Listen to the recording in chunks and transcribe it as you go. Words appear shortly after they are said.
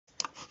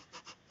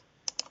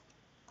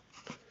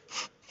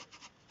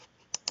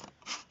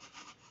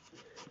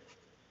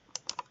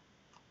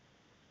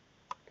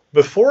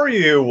Before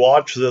you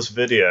watch this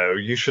video,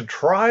 you should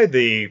try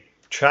the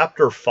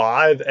Chapter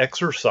 5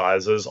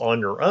 exercises on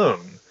your own.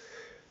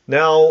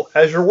 Now,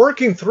 as you're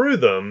working through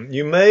them,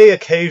 you may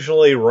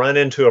occasionally run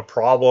into a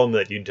problem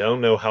that you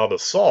don't know how to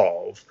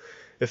solve.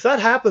 If that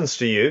happens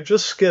to you,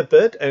 just skip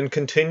it and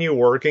continue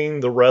working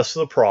the rest of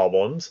the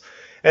problems,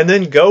 and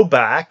then go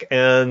back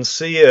and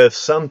see if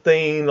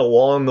something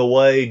along the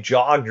way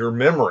jogged your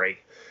memory.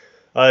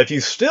 If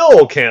you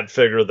still can't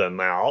figure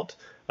them out,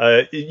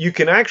 you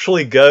can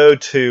actually go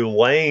to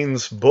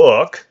Lane's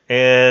book,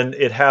 and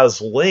it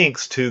has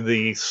links to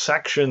the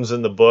sections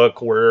in the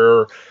book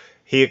where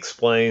he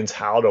explains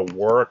how to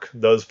work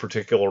those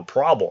particular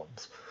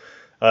problems.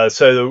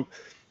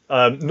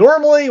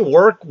 Normally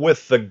work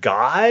with the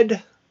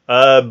guide,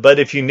 but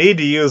if you need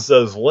to use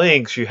those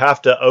links, you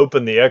have to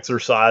open the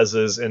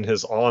exercises in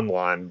his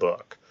online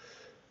book.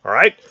 All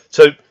right,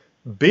 so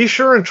be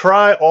sure and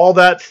try all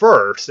that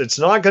first. It's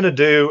not going to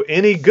do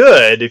any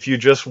good if you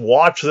just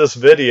watch this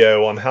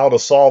video on how to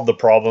solve the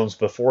problems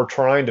before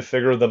trying to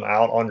figure them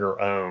out on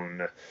your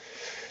own.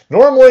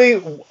 Normally,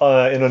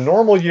 in a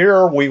normal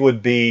year, we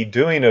would be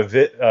doing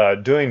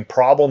doing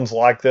problems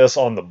like this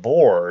on the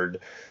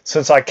board.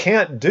 Since I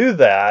can't do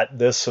that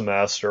this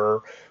semester,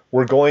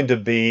 we're going to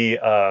be,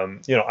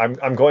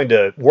 I'm going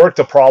to work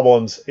the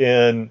problems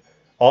in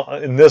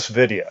this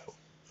video.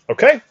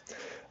 Okay?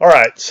 All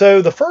right,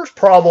 so the first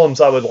problems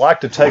I would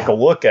like to take a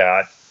look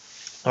at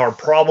are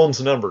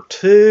problems number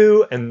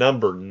 2 and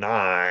number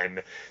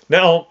 9.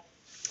 Now,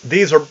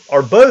 these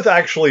are both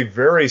actually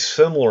very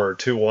similar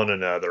to one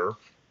another.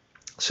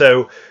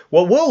 So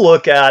what we'll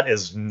look at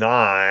is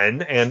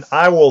 9, and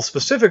I will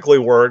specifically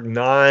work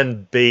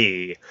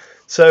 9b.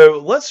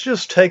 So let's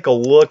just take a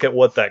look at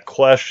what that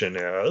question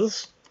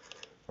is.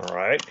 All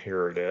right,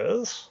 here it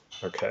is.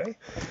 Okay,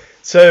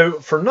 so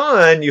for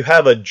 9, you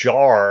have a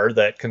jar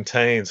that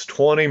contains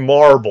 20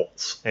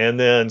 marbles, and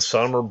then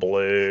some are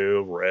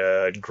blue,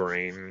 red,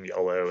 green,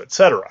 yellow,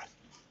 etc.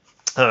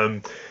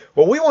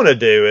 What we want to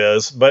do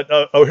is,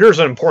 here's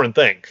an important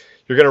thing.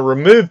 You're going to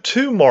remove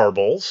 2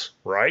 marbles,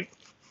 right?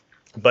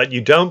 But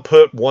you don't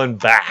put one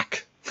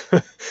back.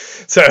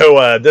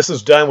 So this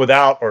is done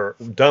without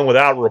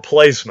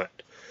replacement.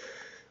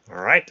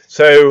 All right,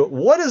 so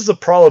what is the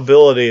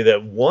probability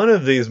that one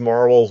of these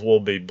marbles will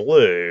be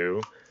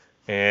blue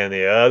and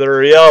the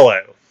other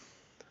yellow?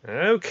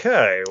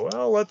 Okay,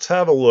 well, let's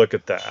have a look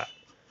at that.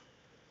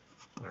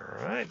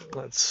 All right,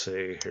 let's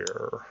see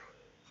here.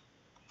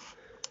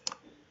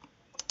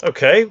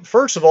 Okay,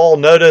 first of all,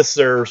 notice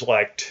there's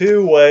like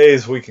 2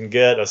 ways we can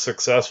get a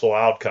successful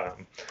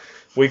outcome.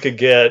 We could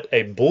get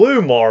a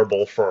blue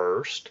marble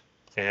first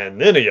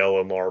and then a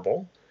yellow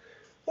marble.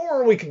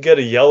 Or we could get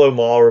a yellow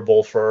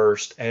marble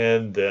first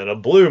and then a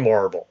blue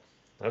marble.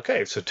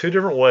 Okay, so 2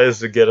 different ways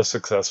to get a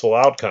successful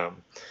outcome.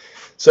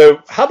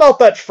 So how about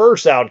that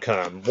first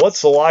outcome?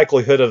 What's the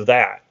likelihood of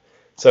that?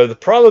 So the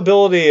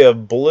probability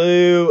of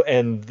blue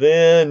and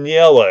then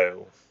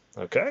yellow.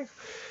 Okay,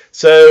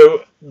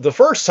 so the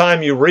first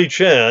time you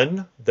reach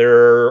in,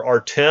 there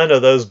are 10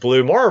 of those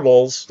blue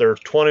marbles. There's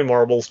 20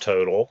 marbles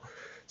total.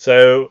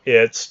 So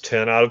it's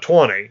 10 out of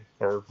 20,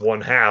 or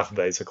 1/2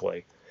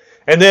 basically.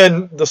 And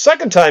then the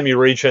second time you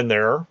reach in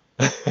there,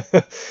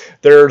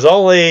 there's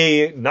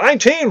only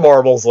 19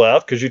 marbles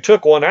left because you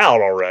took one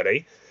out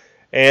already.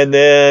 And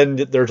then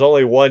there's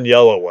only 1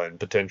 yellow one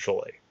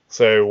potentially.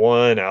 So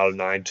 1 out of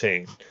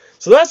 19.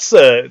 So that's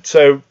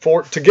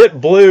to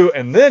get blue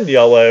and then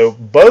yellow,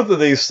 both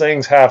of these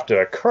things have to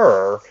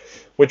occur,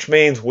 which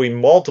means we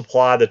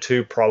multiply the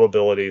 2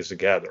 probabilities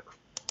together.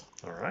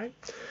 All right.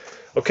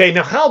 Okay,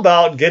 now how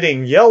about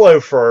getting yellow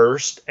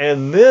first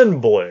and then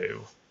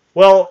blue?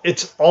 Well,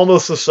 it's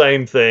almost the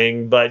same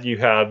thing, but you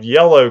have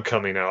yellow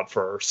coming out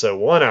first, so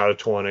 1 out of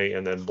 20,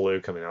 and then blue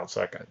coming out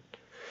second.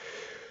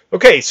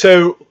 Okay,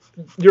 so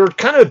you're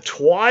kind of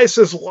twice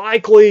as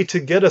likely to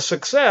get a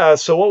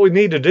success, so what we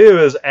need to do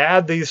is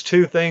add these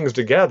 2 things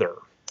together.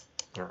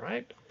 All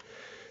right?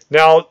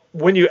 Now,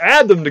 when you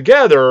add them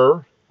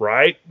together,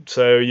 right,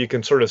 so you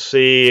can sort of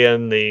see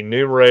in the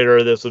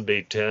numerator, this would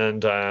be 10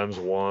 times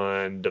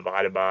 1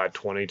 divided by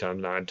 20 times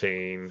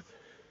 19,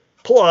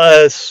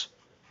 plus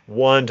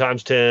 1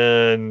 times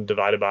 10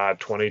 divided by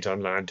 20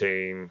 times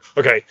 19.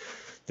 Okay,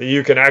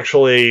 you can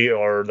actually,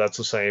 or that's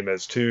the same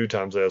as 2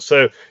 times this.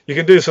 So you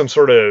can do some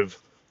sort of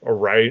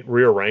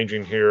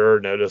rearranging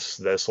here. Notice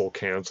this will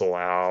cancel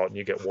out, and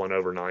you get 1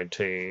 over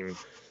 19.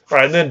 All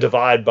right, and then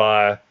divide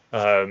by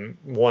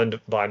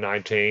 1 by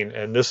 19,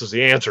 and this is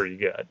the answer you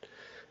get.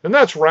 And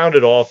that's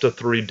rounded off to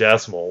 3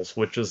 decimals,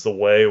 which is the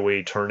way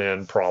we turn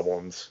in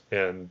problems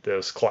in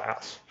this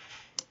class.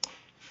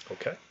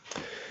 Okay.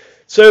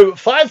 So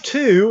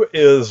 5.2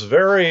 is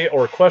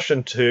or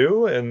question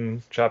 2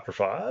 in chapter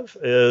 5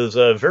 is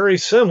very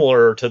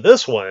similar to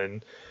this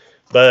one,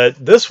 but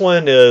this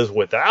one is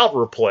without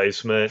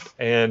replacement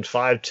and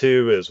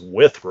 5.2 is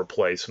with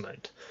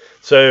replacement.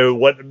 So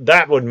what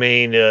that would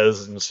mean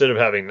is instead of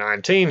having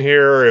 19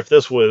 here, if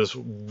this was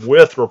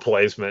with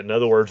replacement, in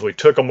other words, we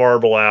took a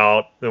marble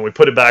out, then we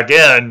put it back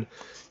in,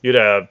 you'd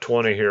have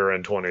 20 here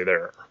and 20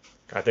 there.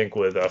 I think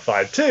with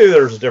 5-2,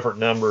 there's different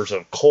numbers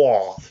of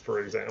cloth, for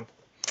example.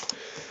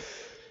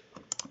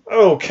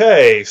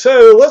 Okay,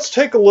 so let's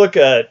take a look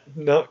at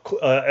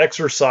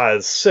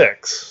exercise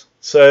 6.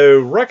 So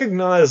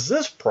recognize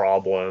this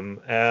problem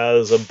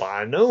as a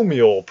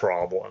binomial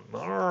problem.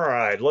 All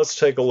right, let's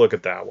take a look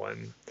at that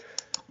one.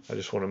 I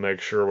just want to make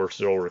sure we're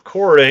still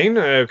recording.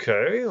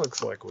 Okay,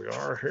 looks like we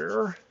are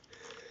here.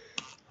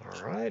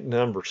 All right,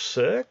 number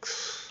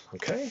 6.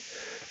 Okay,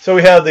 so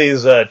we have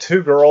these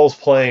two girls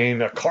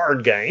playing a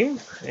card game,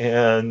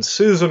 and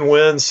Susan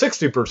wins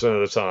 60%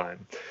 of the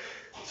time.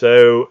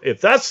 So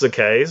if that's the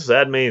case,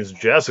 that means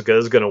Jessica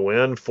is going to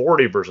win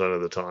 40%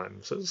 of the time.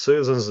 So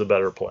Susan's the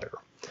better player.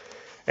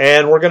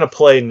 And we're going to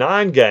play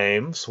 9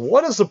 games.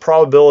 What is the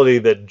probability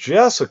that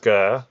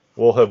Jessica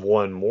will have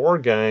won more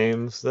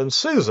games than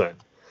Susan?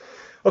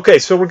 Okay,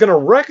 so we're going to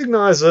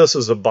recognize this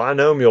as a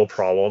binomial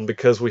problem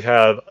because we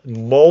have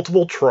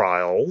multiple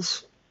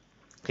trials.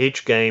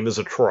 Each game is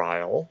a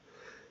trial.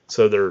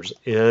 So there's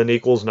n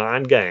equals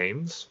 9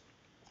 games.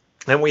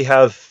 And we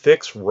have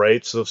fixed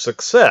rates of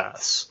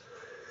success.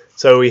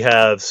 So we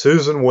have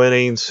Susan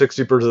winning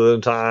 60% of the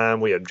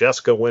time. We have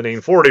Jessica winning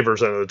 40%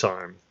 of the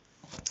time.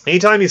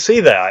 Anytime you see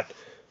that,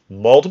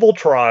 multiple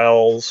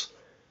trials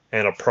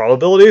and a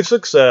probability of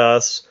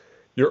success,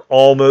 you're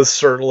almost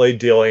certainly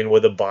dealing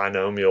with a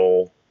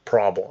binomial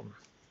problem.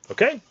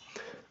 Okay?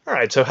 All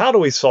right, so how do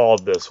we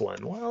solve this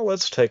one? Well,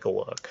 let's take a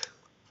look.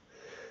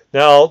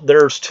 Now,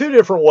 there's 2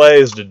 different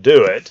ways to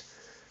do it.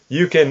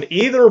 You can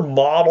either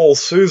model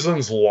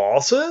Susan's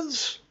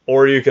losses,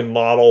 or you can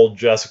model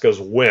Jessica's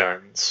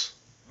wins.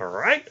 All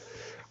right?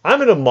 I'm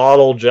going to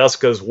model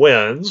Jessica's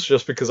wins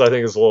just because I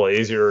think it's a little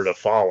easier to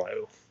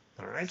follow.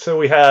 All right, so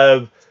we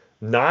have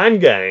 9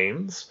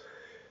 games.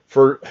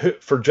 For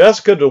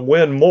Jessica to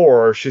win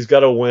more, she's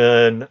got to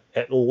win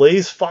at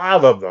least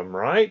 5 of them,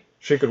 right?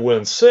 She could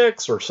win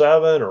 6 or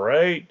 7 or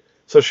 8.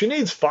 So she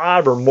needs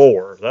 5 or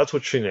more. That's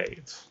what she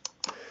needs.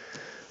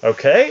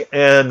 Okay,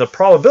 and the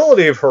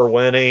probability of her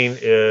winning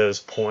is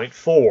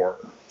 0.4.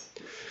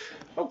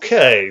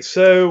 Okay,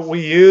 so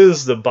we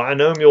use the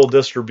binomial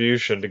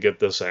distribution to get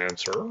this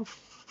answer. All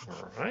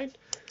right.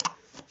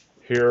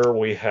 Here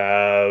we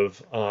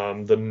have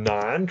the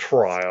 9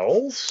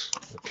 trials.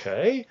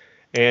 Okay,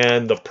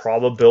 and the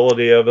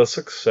probability of a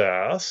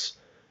success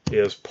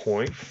is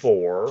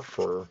 0.4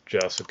 for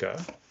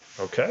Jessica.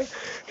 Okay,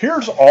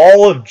 here's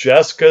all of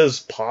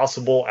Jessica's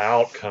possible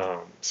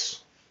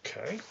outcomes.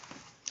 Okay,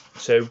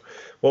 so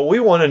what we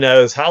want to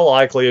know is how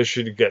likely is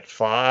she to get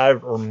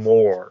 5 or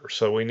more.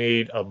 So we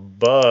need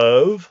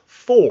above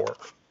 4.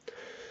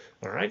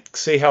 All right,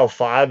 see how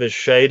 5 is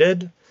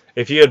shaded?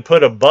 If you had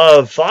put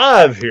above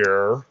 5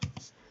 here,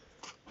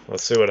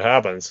 let's see what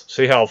happens.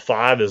 See how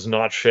 5 is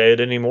not shaded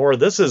anymore?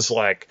 This is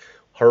like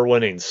her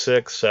winning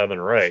 6, 7,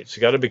 or 8. So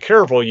you got to be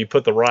careful you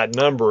put the right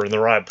number in the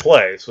right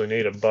place. We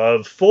need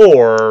above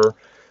 4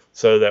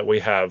 so that we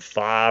have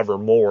 5 or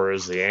more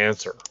is the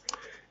answer.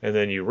 And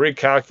then you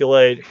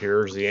recalculate.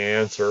 Here's the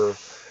answer,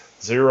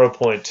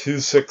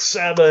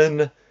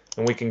 0.267.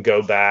 And we can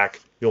go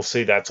back. You'll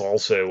see that's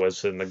also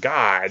what's in the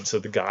guide. So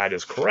the guide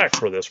is correct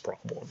for this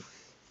problem.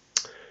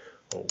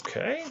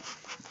 Okay,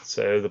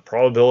 so the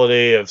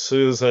probability of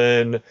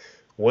Susan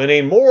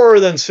winning more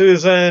than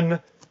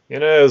Susan,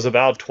 is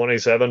about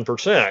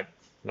 27%.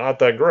 Not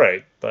that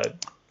great,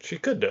 but she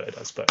could do it,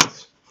 I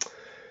suppose.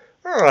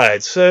 All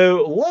right,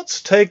 so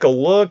let's take a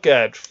look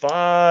at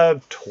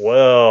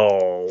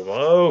 512.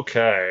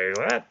 Okay,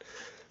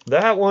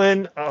 that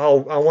one, I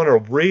want to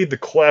read the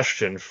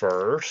question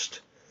first.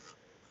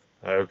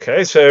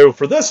 Okay, so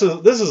for this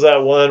is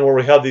that one where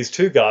we have these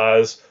 2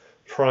 guys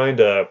trying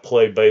to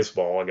play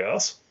baseball, I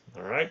guess.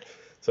 All right.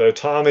 So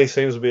Tommy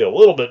seems to be a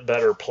little bit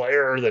better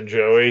player than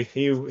Joey.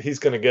 He's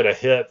going to get a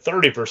hit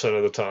 30%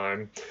 of the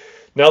time.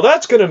 Now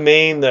that's going to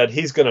mean that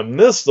he's going to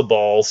miss the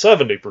ball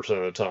 70% of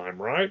the time,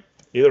 right?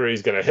 Either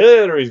he's going to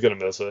hit or he's going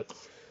to miss it.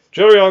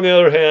 Joey, on the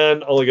other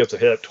hand, only gets a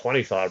hit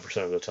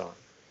 25% of the time.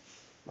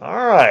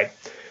 All right.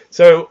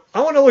 So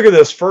I want to look at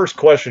this first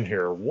question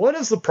here. What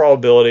is the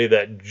probability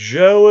that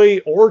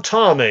Joey or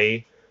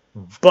Tommy,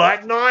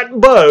 but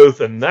not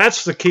both, and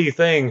that's the key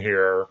thing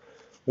here,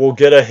 will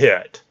get a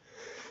hit?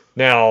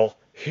 Now,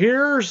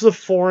 here's the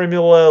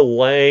formula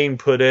Lane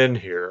put in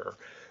here.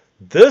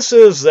 This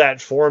is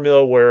that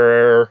formula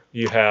where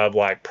you have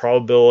like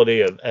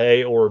probability of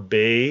A or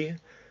B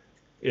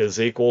is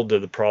equal to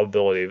the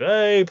probability of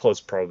A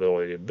plus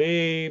probability of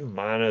B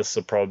minus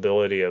the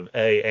probability of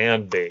A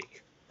and B.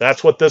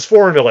 That's what this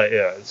formula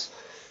is.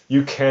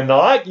 You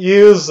cannot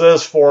use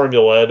this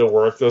formula to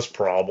work this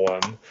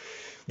problem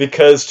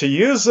because to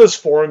use this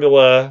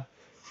formula,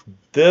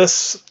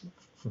 this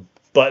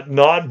but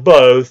not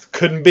both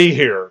couldn't be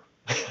here.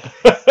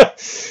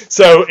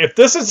 So if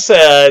this had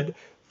said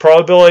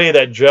probability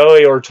that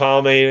Joey or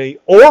Tommy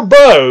or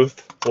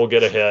both will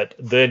get a hit,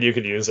 then you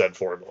could use that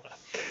formula.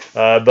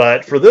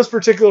 But for this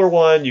particular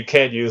one, you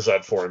can't use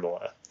that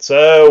formula.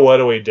 So what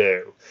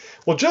do?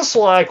 Well, just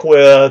like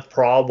with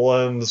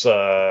problems,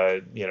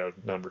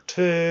 number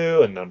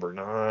 2 and number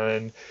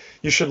 9,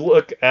 you should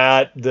look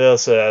at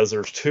this as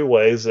there's two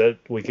ways that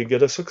we could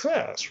get a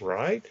success,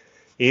 right?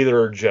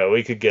 Either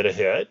Joey could get a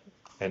hit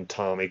and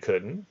Tommy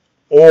couldn't,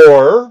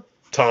 or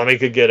Tommy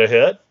could get a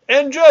hit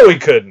and Joey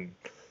couldn't,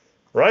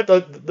 right?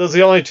 Those are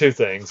the only two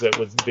things that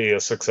would be a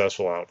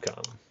successful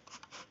outcome.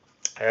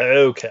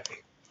 Okay.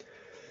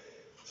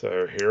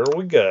 So here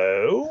we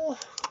go.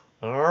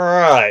 All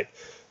right.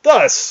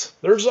 Thus,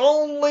 there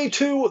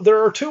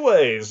are two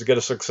ways to get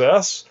a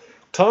success.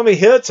 Tommy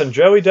hits and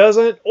Joey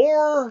doesn't,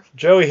 or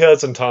Joey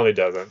hits and Tommy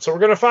doesn't. So we're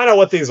going to find out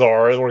what these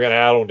are, and we're going to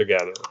add them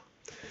together.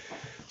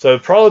 So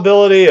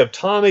probability of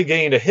Tommy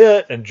getting a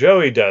hit and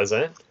Joey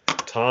doesn't.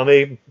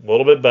 Tommy, a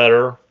little bit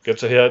better,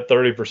 gets a hit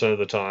 30% of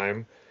the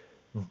time,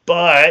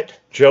 but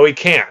Joey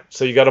can't.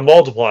 So you got to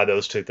multiply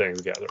those two things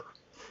together.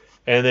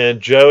 And then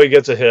Joey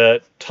gets a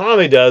hit,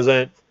 Tommy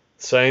doesn't.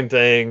 Same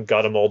thing,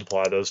 got to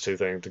multiply those two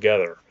things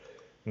together.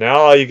 Now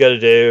all you got to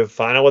do,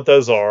 find out what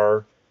those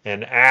are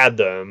and add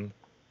them,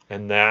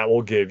 and that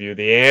will give you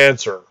the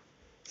answer.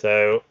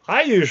 So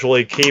I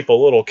usually keep a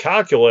little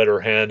calculator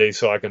handy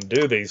so I can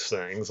do these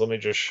things. Let me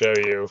just show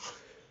you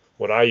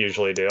what I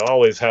usually do. I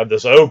always have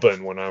this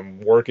open when I'm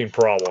working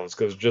problems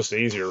because it's just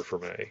easier for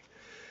me.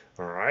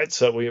 All right,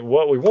 so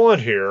what we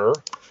want here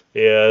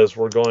is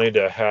we're going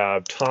to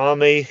have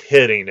Tommy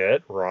hitting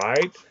it,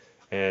 right?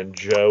 And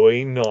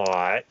Joey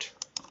not.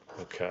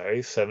 Okay,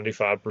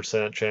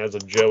 75% chance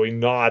of Joey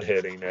not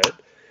hitting it.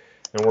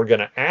 And we're going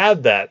to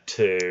add that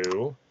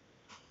to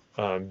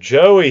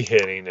Joey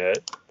hitting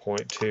it,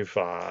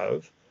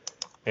 0.25,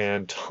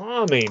 and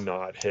Tommy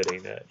not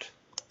hitting it.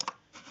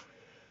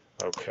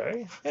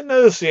 Okay, and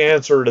notice the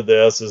answer to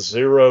this is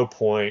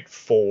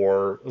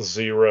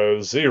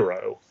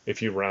 0.400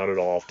 if you round it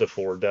off to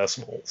 4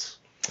 decimals.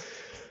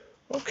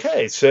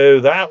 Okay, so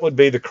that would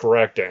be the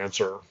correct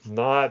answer,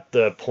 not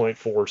the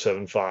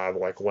 0.475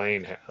 like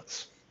Lane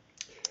has.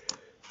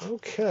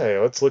 Okay,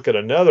 let's look at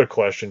another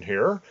question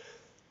here.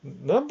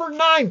 Number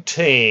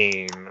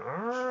 19.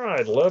 All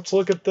right, let's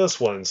look at this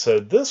one. So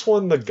this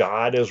one, the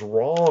guide is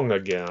wrong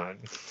again.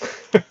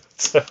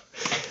 So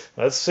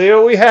let's see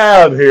what we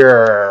have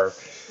here.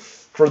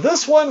 For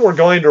this one, we're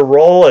going to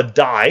roll a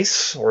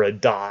dice, or a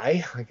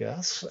die, I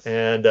guess.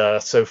 And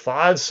so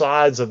 5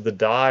 sides of the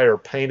die are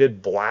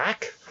painted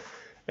black,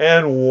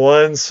 and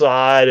 1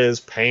 side is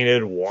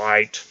painted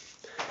white.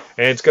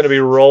 And it's going to be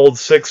rolled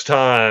 6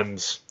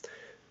 times.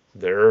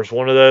 There's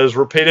one of those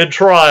repeated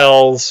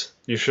trials.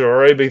 You should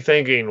already be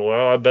thinking,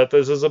 well, I bet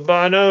this is a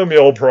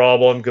binomial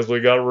problem because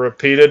we got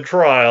repeated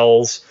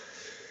trials.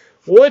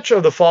 Which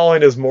of the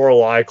following is more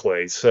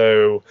likely?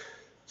 So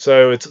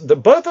it's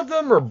both of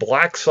them are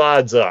black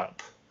sides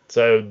up.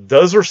 So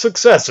those are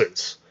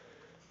successes.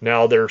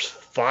 Now there's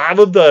 5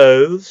 of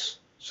those.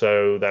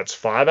 So that's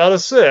 5 out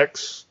of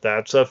 6.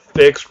 That's a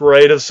fixed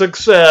rate of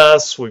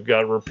success. We've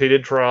got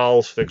repeated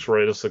trials, fixed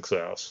rate of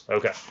success.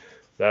 Okay,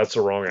 that's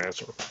the wrong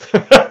answer.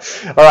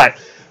 All right.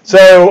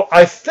 So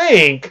I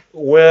think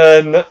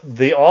when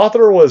the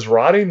author was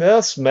writing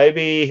this,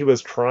 maybe he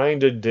was trying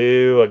to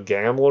do a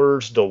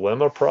gambler's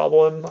dilemma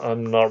problem.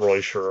 I'm not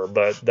really sure,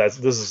 but this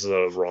is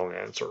a wrong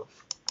answer.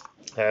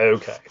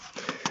 Okay.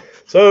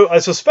 So I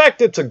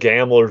suspect it's a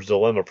gambler's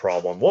dilemma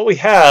problem. What we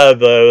have,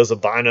 though, is a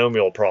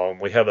binomial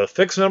problem. We have a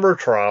fixed number of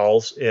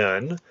trials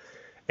in,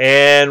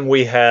 and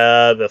we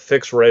have a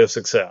fixed rate of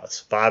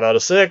success. 5 out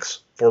of 6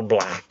 for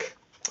black.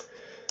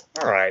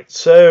 All right,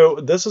 so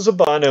this is a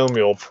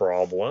binomial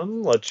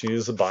problem. Let's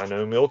use the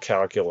binomial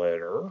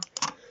calculator. All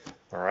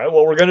right,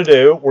 what we're going to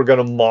do, we're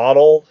going to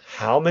model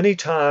how many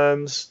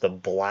times the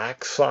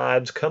black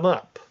sides come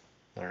up.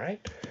 All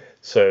right,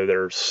 so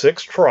there's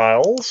 6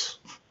 trials.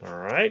 All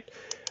right,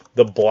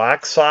 the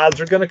black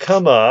sides are going to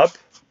come up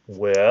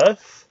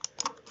with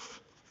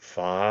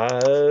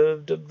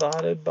 5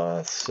 divided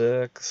by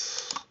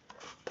 6,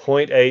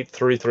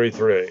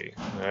 0.8333.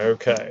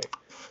 Okay,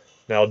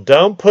 now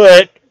don't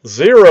put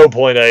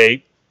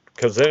 0.8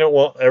 because then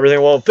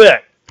everything won't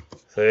fit.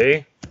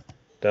 See?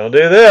 Don't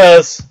do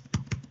this.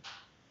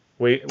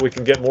 We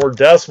can get more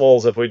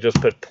decimals if we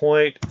just put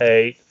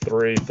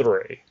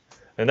 0.833.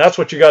 And that's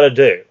what you got to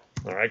do.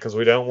 All right, because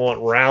we don't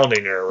want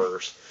rounding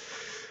errors.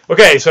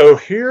 Okay, so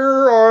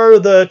here are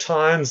the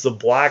times the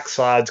black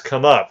sides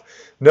come up.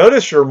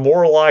 Notice you're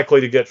more likely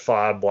to get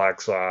 5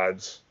 black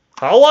sides.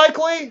 How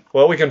likely?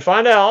 Well, we can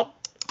find out.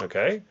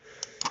 Okay.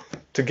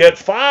 To get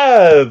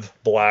 5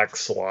 black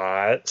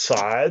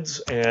sides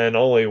and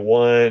only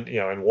one,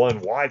 and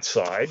 1 white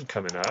side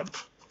coming up,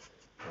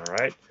 all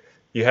right,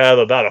 you have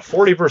about a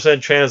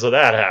 40% chance of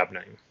that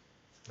happening.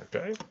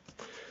 Okay.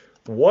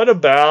 What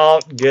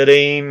about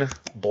getting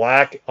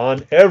black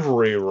on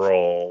every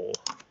roll?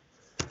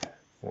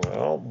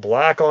 Well,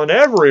 black on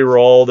every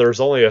roll, there's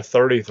only a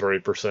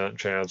 33%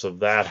 chance of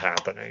that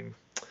happening.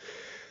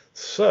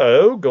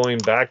 So, going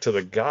back to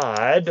the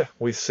guide,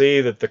 we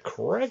see that the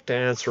correct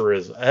answer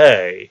is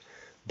A.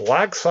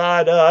 Black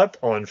side up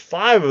on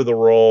 5 of the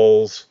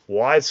rolls,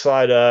 white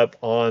side up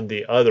on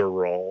the other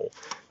roll.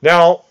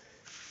 Now,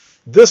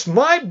 This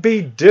might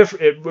be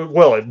different.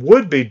 Well, it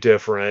would be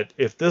different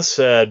if this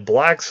said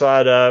black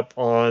side up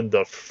on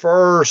the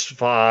first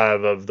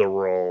 5 of the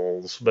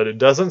rolls, but it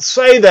doesn't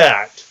say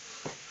that.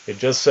 It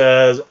just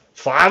says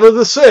 5 of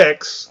the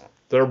 6,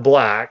 they're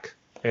black,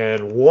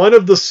 and 1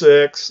 of the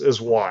 6 is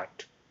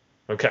white.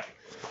 Okay,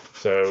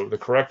 so the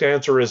correct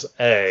answer is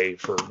A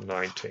for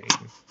 19.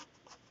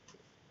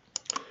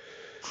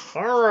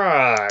 All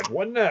right,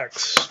 what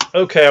next?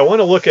 Okay, I want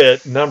to look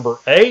at number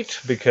 8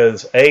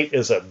 because 8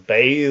 is a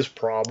Bayes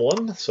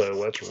problem. So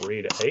let's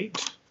read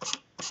 8.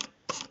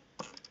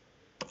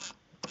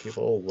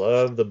 People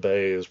love the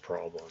Bayes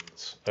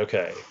problems.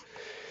 Okay,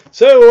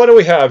 so what do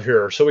we have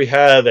here? So we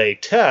have a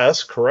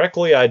test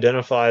correctly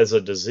identifies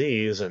a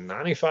disease in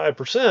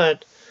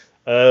 95%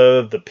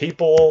 of the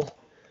people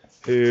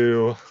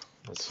who,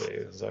 let's see,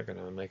 is that going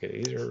to make it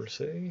easier to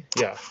see?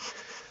 Yeah.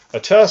 A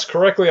test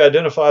correctly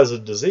identifies a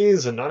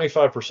disease in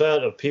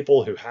 95% of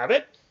people who have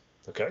it.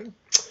 Okay.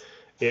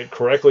 It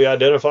correctly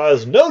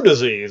identifies no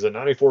disease in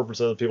 94% of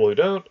the people who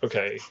don't.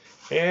 Okay.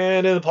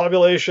 And in the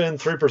population,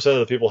 3% of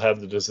the people have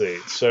the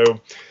disease.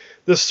 So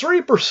this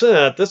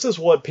 3%, this is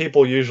what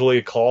people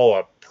usually call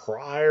a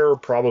prior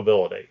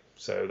probability.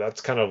 So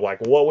that's kind of like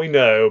what we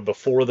know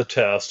before the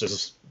test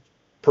is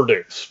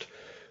produced.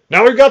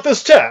 Now we've got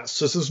this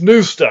test. This is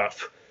new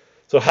stuff.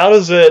 So how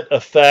does it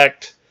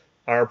affect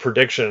our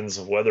predictions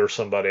of whether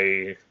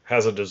somebody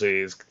has a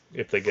disease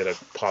if they get a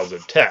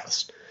positive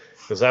test?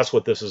 Because that's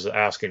what this is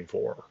asking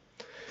for.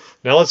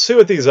 Now let's see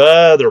what these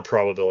other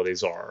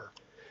probabilities are.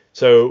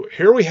 So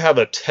here we have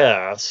a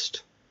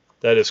test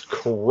that is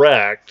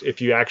correct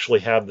if you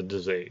actually have the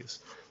disease.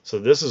 So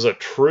this is a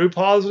true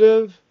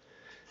positive,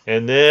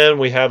 and then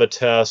we have a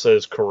test that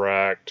is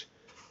correct,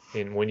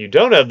 and when you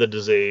don't have the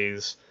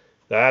disease,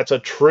 that's a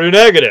true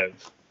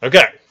negative.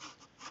 Okay.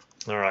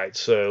 All right,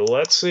 so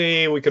let's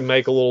see, we can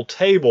make a little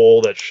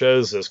table that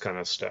shows this kind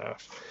of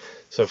stuff.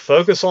 So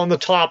focus on the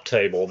top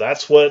table.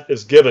 That's what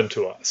is given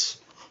to us.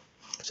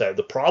 So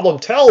the problem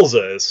tells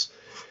us,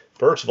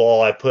 first of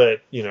all, I put,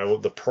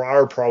 the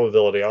prior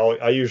probability.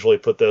 I usually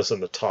put this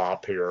in the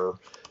top here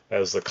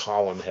as the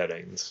column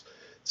headings.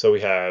 So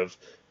we have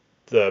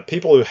the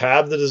people who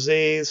have the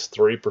disease,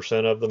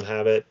 3% of them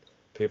have it.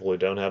 People who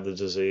don't have the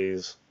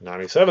disease,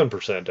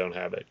 97% don't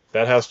have it.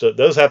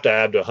 Those have to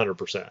add to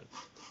 100%.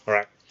 All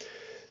right.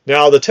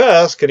 Now, the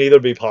test can either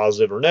be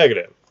positive or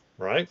negative,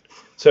 right?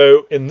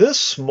 So in this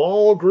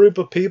small group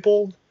of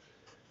people,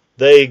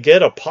 they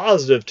get a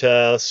positive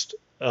test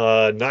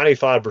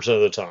 95%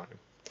 of the time.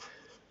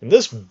 In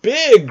this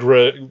big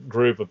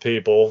group of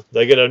people,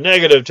 they get a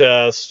negative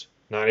test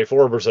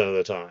 94% of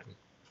the time.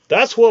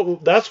 That's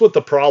what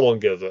the problem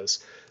gives us.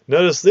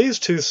 Notice these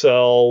 2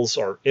 cells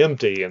are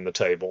empty in the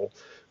table,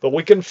 but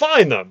we can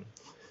find them.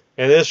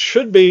 And this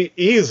should be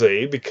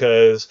easy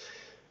because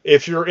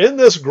if you're in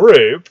this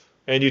group,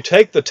 and you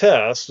take the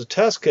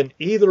test can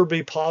either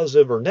be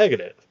positive or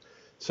negative.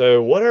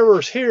 So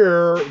whatever's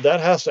here, that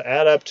has to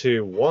add up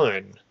to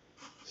 1.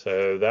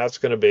 So that's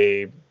going to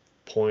be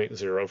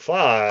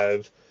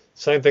 0.05.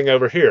 Same thing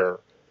over here.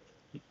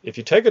 If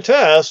you take a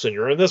test and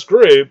you're in this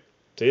group,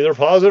 it's either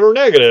positive or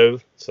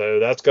negative. So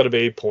that's going to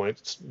be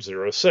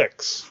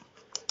 0.06.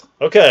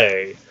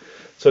 Okay.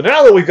 So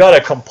now that we've got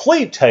a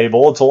complete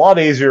table, it's a lot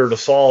easier to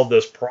solve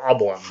this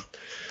problem.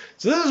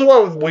 So this is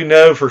what we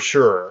know for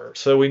sure.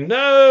 So we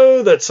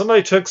know that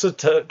somebody took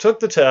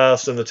the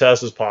test and the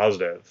test is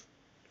positive.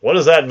 What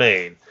does that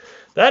mean?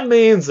 That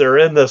means they're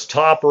in this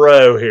top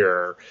row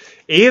here.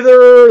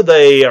 Either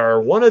they are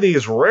one of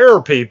these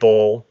rare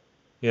people,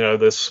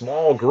 this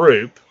small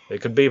group. They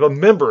could be a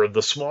member of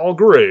the small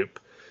group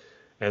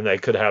and they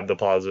could have the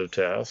positive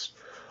test.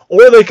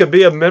 Or they could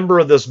be a member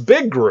of this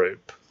big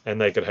group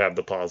and they could have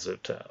the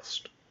positive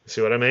test.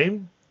 See what I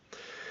mean?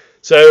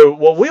 So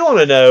what we want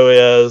to know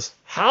is,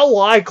 how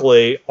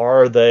likely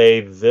are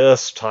they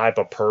this type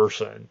of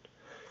person?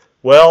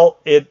 Well,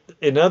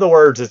 in other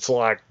words, it's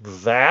like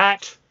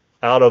that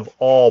out of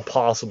all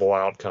possible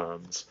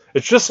outcomes.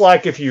 It's just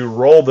like if you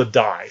roll the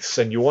dice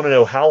and you want to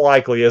know how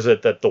likely is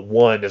it that the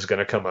 1 is going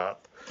to come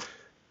up.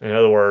 In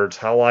other words,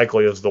 how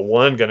likely is the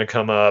 1 going to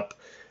come up?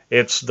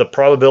 It's the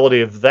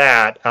probability of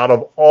that out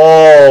of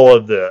all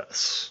of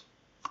this.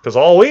 Because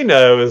all we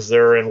know is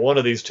they're in one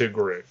of these 2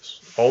 groups.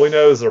 All we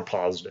know is they're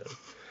positive.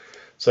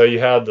 So you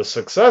have the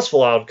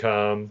successful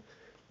outcome,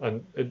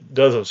 and it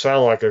doesn't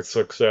sound like a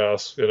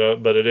success,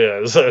 but it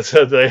is.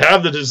 So they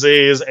have the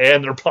disease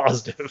and they're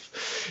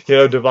positive,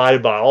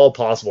 divided by all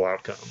possible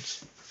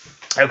outcomes.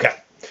 Okay.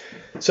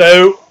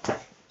 So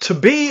to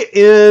be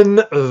in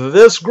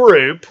this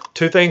group,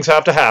 2 things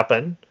have to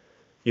happen.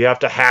 You have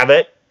to have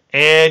it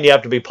and you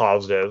have to be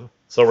positive.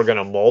 So we're going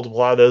to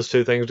multiply those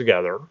 2 things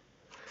together.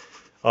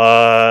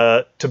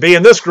 To be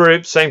in this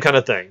group, same kind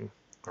of thing.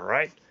 All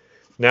right.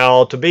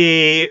 Now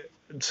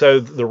so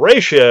the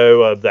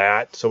ratio of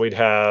that, so we'd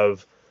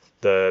have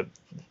the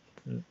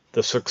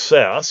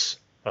success,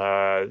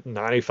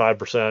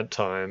 95%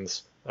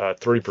 times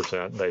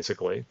 3%,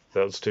 basically,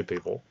 those 2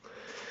 people.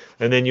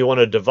 And then you want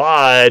to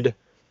divide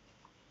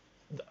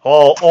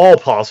all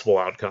possible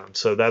outcomes.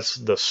 So that's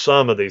the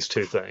sum of these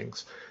two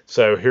things.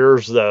 So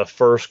here's the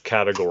first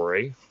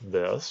category,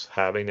 this,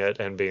 having it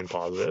and being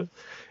positive.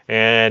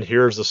 And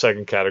here's the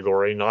second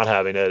category, not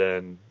having it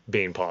and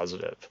being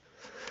positive.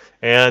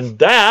 And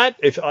that,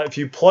 if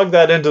you plug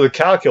that into the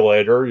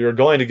calculator, you're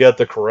going to get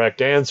the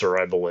correct answer,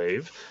 I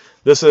believe.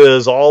 This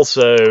is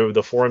also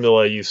the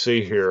formula you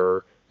see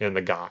here in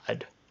the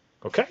guide.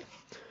 Okay?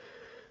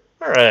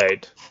 All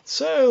right,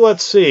 so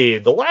let's see.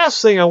 The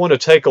last thing I want to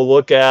take a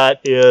look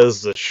at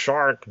is the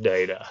shark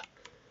data.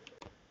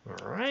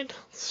 All right,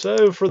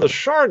 so for the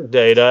shark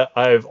data,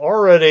 I've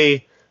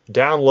already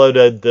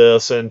downloaded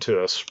this into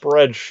a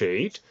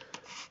spreadsheet,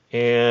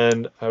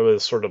 and I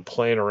was sort of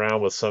playing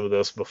around with some of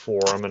this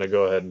before. I'm going to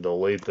go ahead and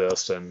delete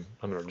this, and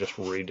I'm going to just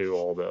redo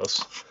all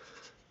this.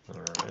 All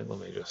right, let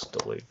me just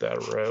delete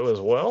that row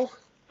as well.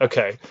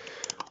 Okay.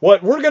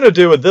 What we're going to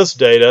do with this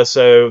data,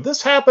 so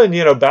this happened,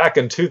 back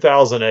in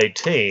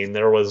 2018.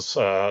 There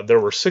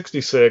were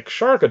 66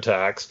 shark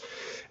attacks,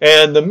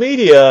 and the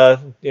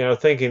media,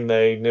 thinking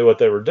they knew what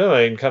they were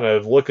doing, kind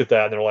of looked at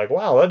that and they're like,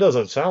 wow, that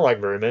doesn't sound like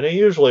very many.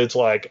 Usually it's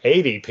like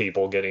 80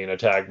 people getting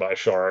attacked by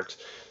sharks.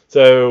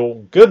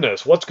 So,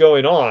 goodness, what's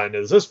going on?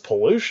 Is this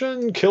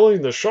pollution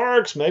killing the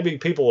sharks? Maybe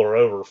people are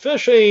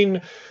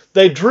overfishing.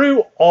 They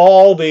drew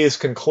all these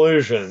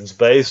conclusions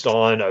based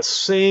on a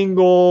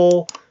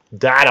single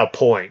data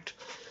point.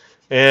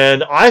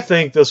 And I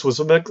think this was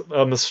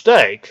a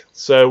mistake.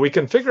 So we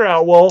can figure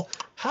out, well,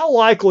 how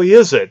likely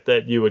is it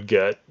that you would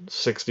get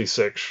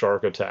 66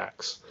 shark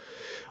attacks?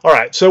 All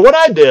right, so what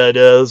I did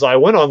is I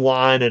went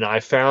online and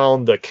I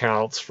found the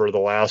counts for the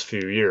last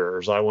few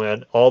years. I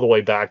went all the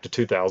way back to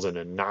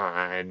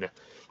 2009.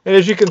 And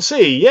as you can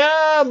see,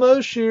 yeah,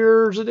 most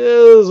years it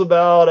is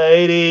about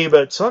 80,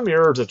 but some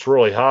years it's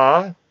really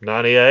high,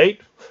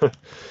 98.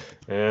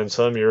 And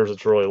some years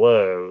it's really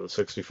low,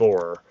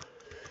 64.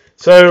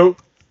 So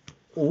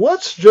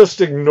let's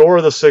just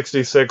ignore the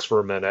 66 for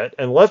a minute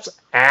and let's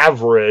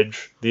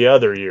average the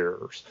other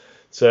years.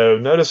 So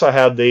notice I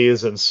have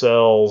these in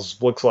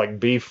cells, looks like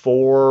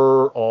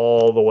B4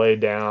 all the way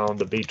down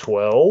to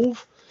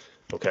B12.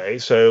 Okay,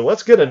 so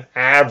let's get an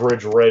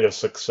average rate of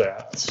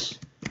success.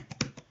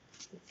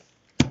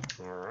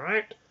 All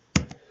right.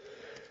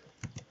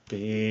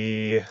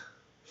 B4,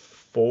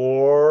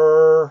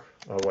 oh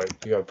wait,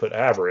 you gotta put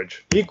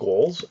average,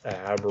 equals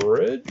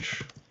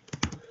average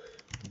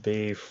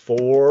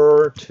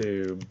B4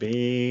 to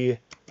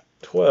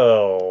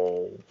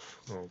B12.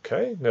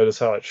 Okay, notice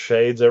how it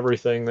shades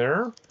everything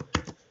there.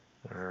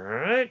 All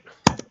right,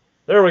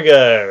 there we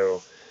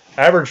go.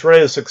 Average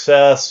rate of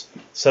success,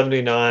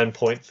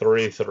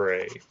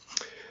 79.33.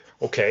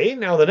 Okay,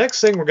 now the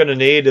next thing we're going to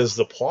need is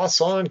the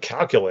Poisson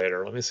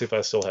calculator. Let me see if I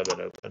still have it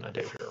open. I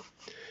do here.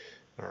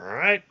 All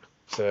right,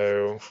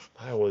 so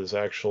I was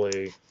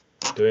actually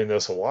doing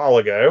this a while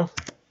ago.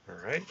 All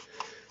right,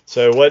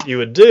 so what you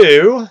would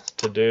do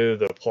to do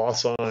the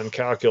Poisson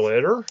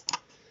calculator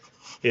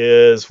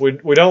is we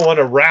don't want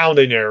a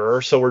rounding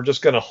error, so we're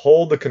just going to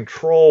hold the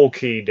control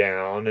key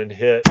down and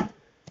hit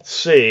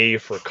C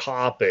for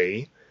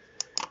copy.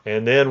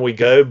 And then we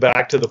go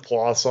back to the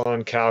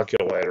Poisson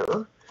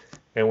calculator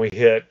and we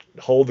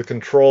hold the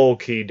control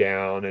key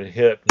down and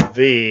hit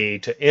V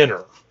to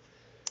enter.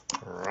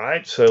 All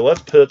right, so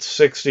let's put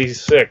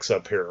 66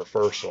 up here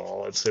first of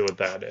all. Let's see what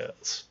that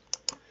is.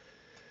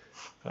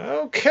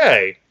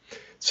 Okay,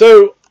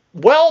 so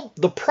well,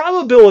 the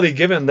probability,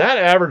 given that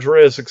average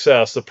rate of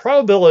success, the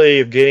probability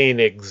of getting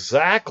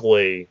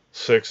exactly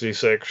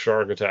 66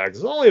 shark attacks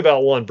is only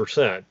about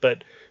 1%,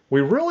 but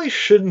we really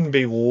shouldn't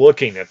be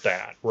looking at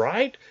that,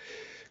 right?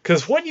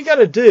 Because what you got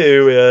to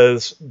do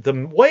is, the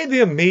way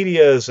the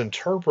media is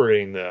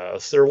interpreting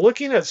this, they're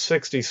looking at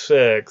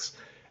 66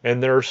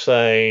 and they're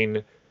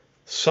saying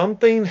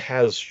something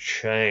has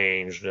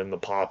changed in the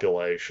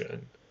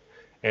population.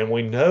 And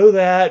we know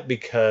that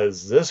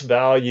because this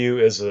value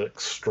is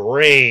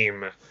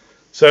extreme.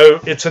 So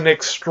it's an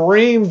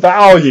extreme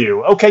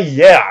value. Okay,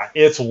 yeah,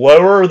 it's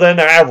lower than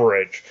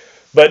average,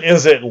 but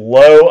is it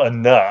low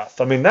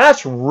enough? I mean,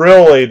 that's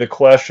really the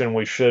question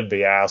we should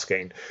be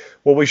asking.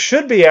 What we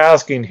should be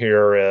asking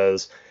here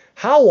is,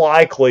 how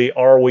likely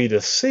are we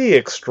to see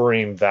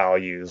extreme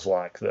values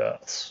like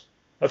this?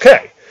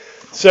 Okay,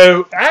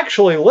 so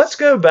actually, let's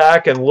go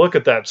back and look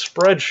at that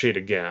spreadsheet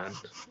again.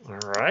 All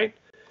right.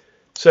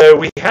 So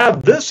we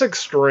have this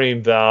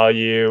extreme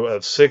value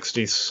of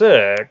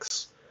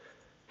 66.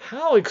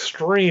 How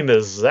extreme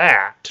is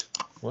that?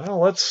 Well,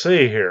 let's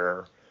see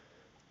here.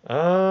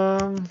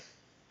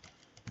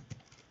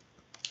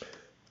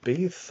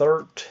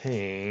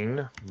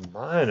 B13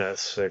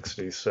 minus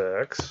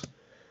 66.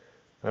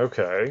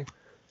 Okay.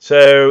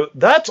 So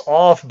that's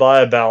off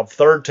by about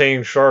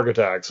 13 shark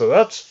attacks. So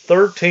that's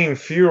 13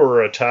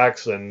 fewer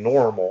attacks than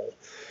normal.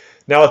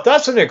 Now, if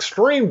that's an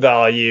extreme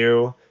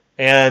value,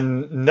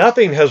 and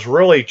nothing has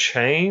really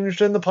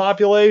changed in the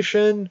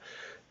population,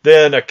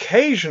 then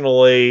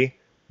occasionally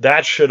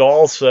that should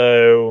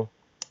also,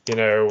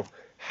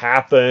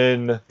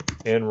 happen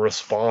in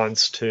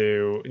response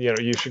to,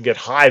 you should get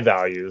high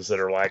values that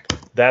are like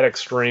that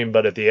extreme,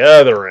 but at the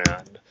other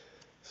end.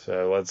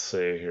 So let's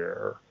see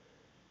here,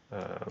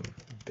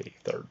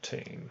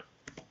 B13.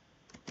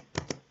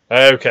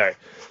 Okay,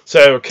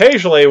 so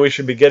occasionally we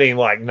should be getting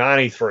like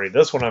 93.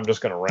 This one I'm just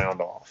going to round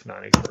off,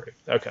 93.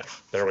 Okay,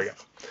 there we go.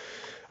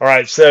 All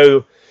right,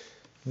 so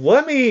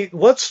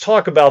let's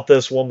talk about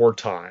this one more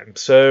time.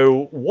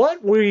 So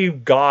what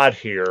we've got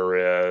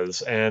here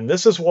is, and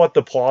this is what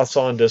the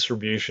Poisson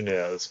distribution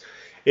is.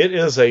 It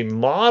is a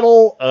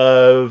model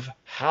of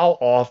how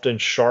often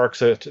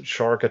shark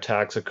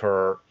attacks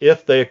occur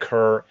if they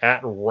occur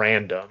at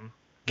random,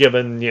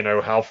 given,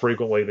 how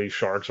frequently these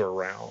sharks are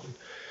around.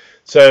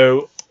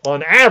 So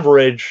on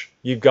average,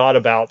 you've got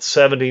about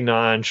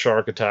 79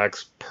 shark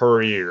attacks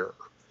per year.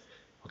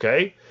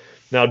 Okay?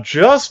 Now,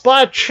 just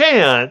by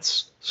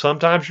chance,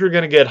 sometimes you're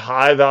going to get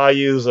high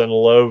values and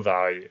low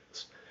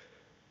values.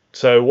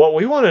 So what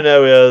we want to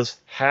know is,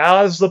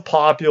 has the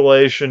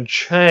population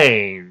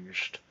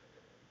changed?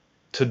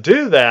 To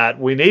do that,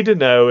 we need to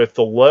know if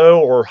the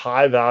low or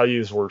high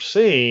values we're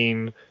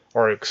seeing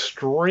are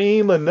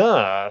extreme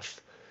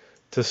enough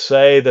to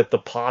say that the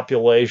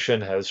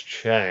population has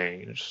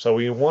changed. So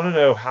we want to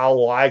know how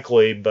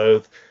likely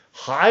both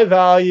high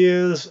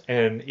values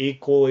and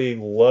equally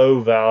low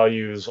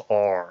values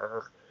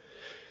are.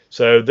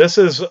 So this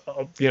is,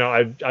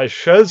 I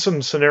showed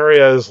some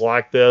scenarios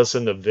like this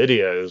in the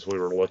videos we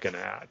were looking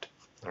at.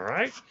 All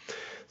right.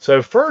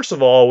 So first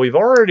of all, we've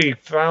already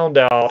found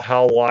out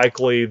how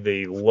likely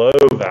the low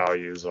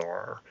values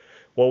are.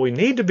 What we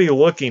need to be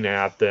looking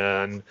at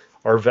then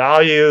are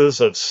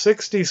values of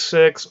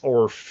 66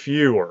 or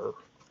fewer.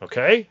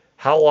 Okay?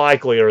 How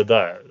likely are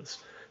those?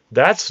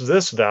 That's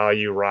this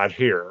value right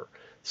here.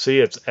 See,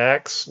 it's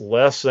x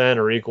less than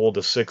or equal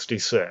to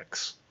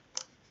 66.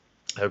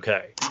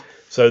 Okay.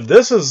 So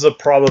this is the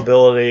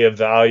probability of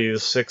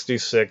values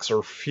 66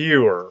 or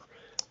fewer.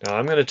 Now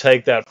I'm going to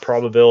take that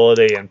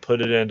probability and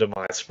put it into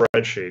my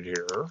spreadsheet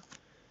here.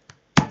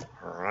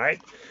 All right.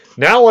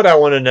 Now what I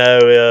want to know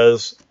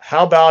is,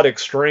 how about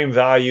extreme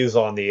values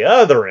on the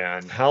other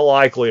end? How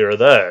likely are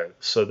those?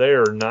 So they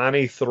are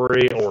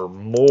 93 or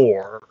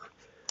more.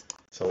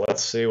 So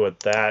let's see what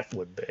that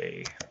would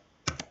be.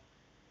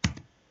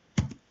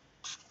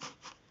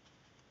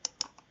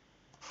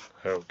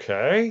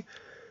 Okay.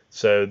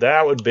 So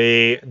that would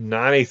be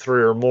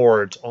 93 or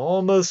more. It's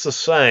almost the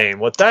same.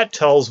 What that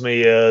tells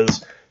me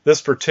is this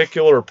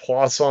particular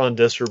Poisson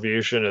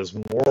distribution is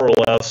more or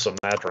less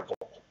symmetrical.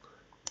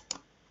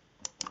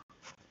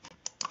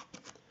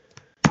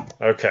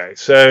 Okay,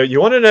 so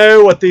you want to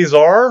know what these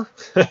are?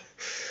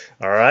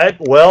 All right,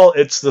 well,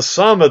 it's the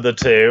sum of the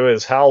two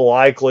is how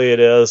likely it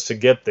is to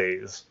get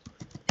these.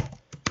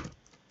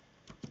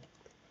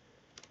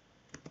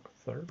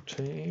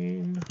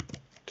 13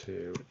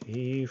 to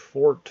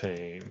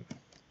E14.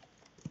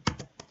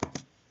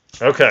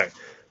 Okay,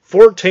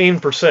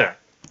 14%.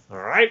 All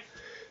right,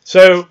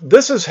 so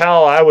this is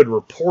how I would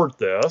report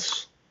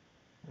this.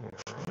 All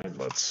right,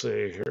 let's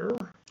see here.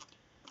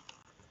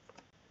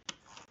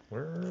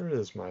 Where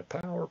is my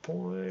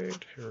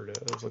PowerPoint? Here it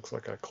is. Looks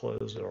like I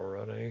closed it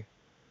already.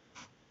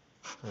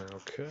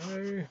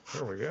 Okay,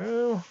 there we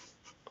go.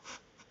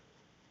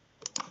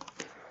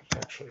 It's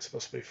actually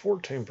supposed to be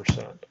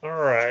 14%. All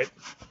right.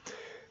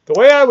 The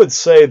way I would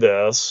say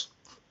this,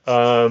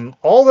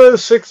 although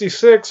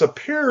 66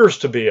 appears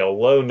to be a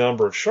low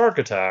number of shark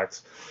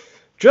attacks,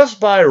 just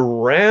by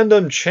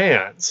random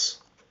chance,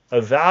 a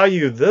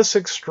value this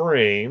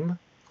extreme,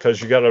 because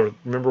you got to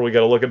remember we got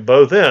to look at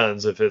both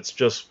ends. If it's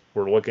just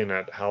we're looking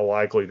at how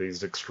likely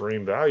these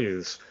extreme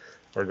values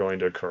are going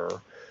to occur,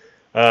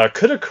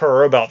 could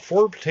occur about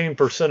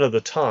 14% of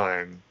the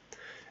time,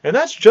 and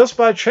that's just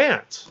by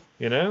chance.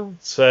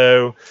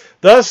 So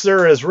thus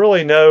there is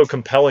really no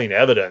compelling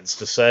evidence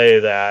to say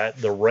that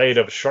the rate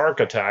of shark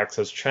attacks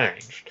has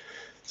changed.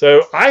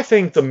 So I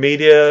think the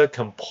media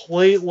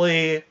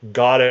completely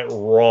got it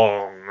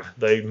wrong.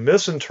 They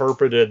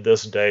misinterpreted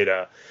this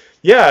data.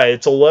 Yeah,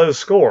 it's a low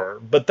score,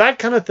 but that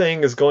kind of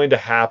thing is going to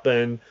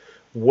happen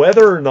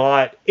whether or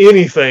not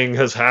anything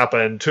has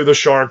happened to the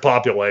shark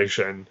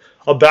population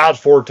about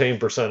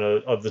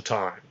 14% of the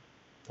time.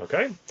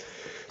 Okay?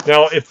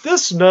 Now, if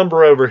this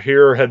number over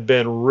here had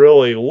been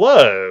really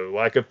low,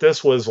 like if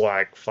this was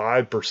like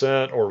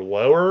 5% or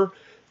lower,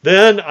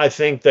 then I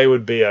think they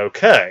would be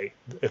okay.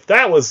 If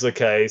that was the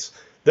case,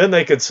 then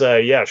they could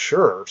say, yeah,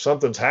 sure,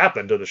 something's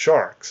happened to the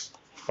sharks.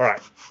 All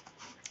right.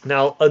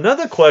 Now,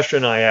 another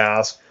question I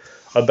ask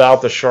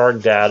about the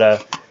shark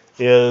data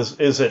is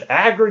it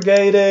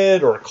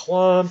aggregated or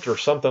clumped or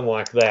something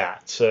like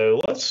that? So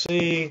let's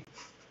see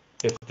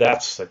if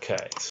that's the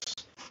case.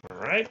 All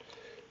right.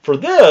 For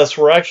this,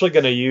 we're actually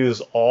going to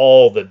use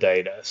all the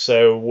data.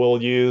 So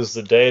we'll use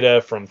the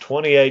data from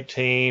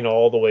 2018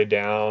 all the way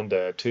down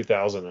to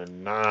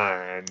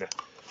 2009.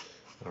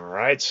 All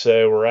right,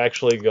 so we're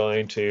actually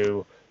going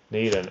to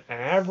need an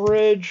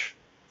average,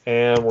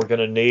 and we're going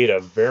to need a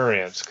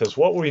variance, because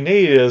what we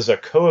need is a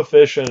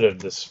coefficient of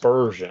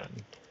dispersion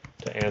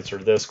to answer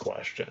this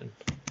question.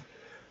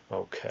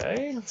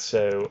 Okay,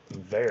 so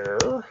there,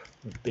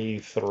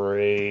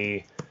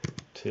 B3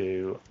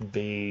 to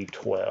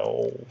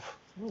B12.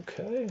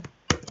 Okay.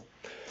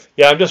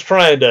 Yeah, I'm just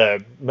trying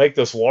to make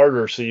this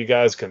larger so you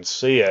guys can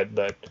see it,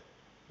 but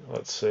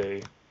let's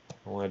see.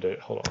 I wanted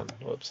to, hold on.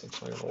 Whoops,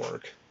 that's not going to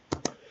work.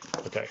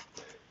 Okay.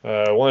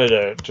 I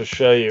wanted to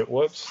show you,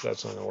 whoops,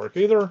 that's not going to work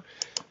either.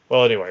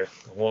 Well, anyway,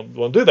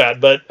 won't do that,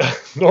 but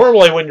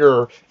normally when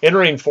you're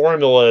entering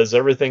formulas,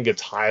 everything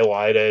gets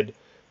highlighted,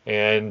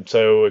 and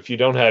so if you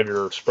don't have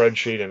your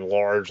spreadsheet in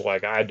large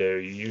like I do,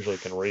 you usually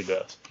can read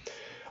this.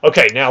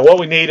 Okay, now what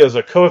we need is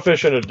a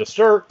coefficient of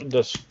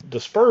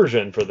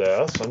dispersion for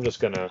this. I'm just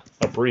going to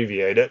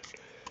abbreviate it.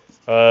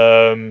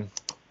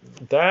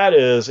 That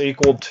is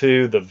equal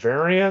to the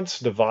variance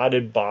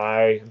divided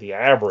by the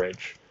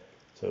average.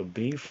 So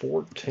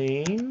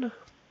B14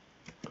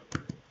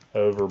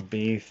 over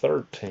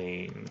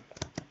B13.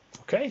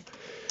 Okay?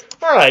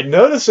 All right,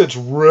 notice it's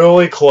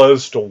really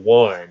close to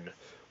 1.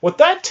 What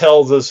that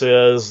tells us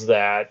is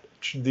that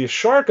the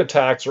shark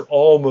attacks are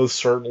almost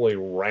certainly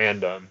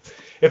random.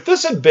 If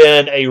this had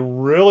been a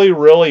really,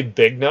 really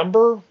big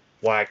number,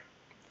 like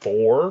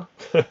 4,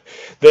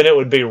 then it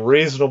would be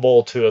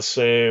reasonable to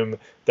assume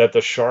that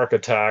the shark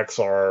attacks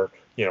are,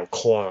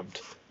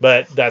 clumped.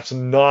 But that's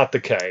not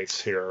the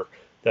case here.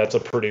 That's a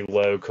pretty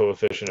low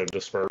coefficient of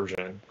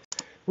dispersion.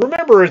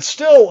 Remember, it's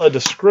still a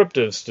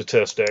descriptive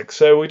statistic,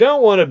 so we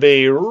don't want to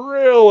be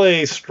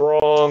really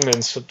strong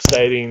in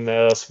stating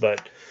this,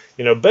 but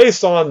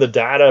based on the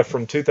data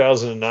from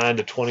 2009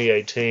 to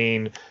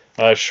 2018,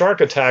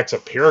 shark attacks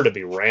appear to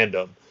be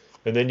random,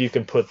 and then you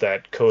can put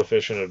that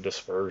coefficient of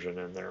dispersion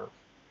in there.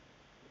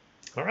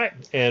 All right,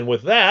 and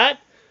with that,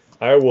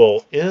 I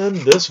will end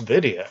this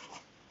video.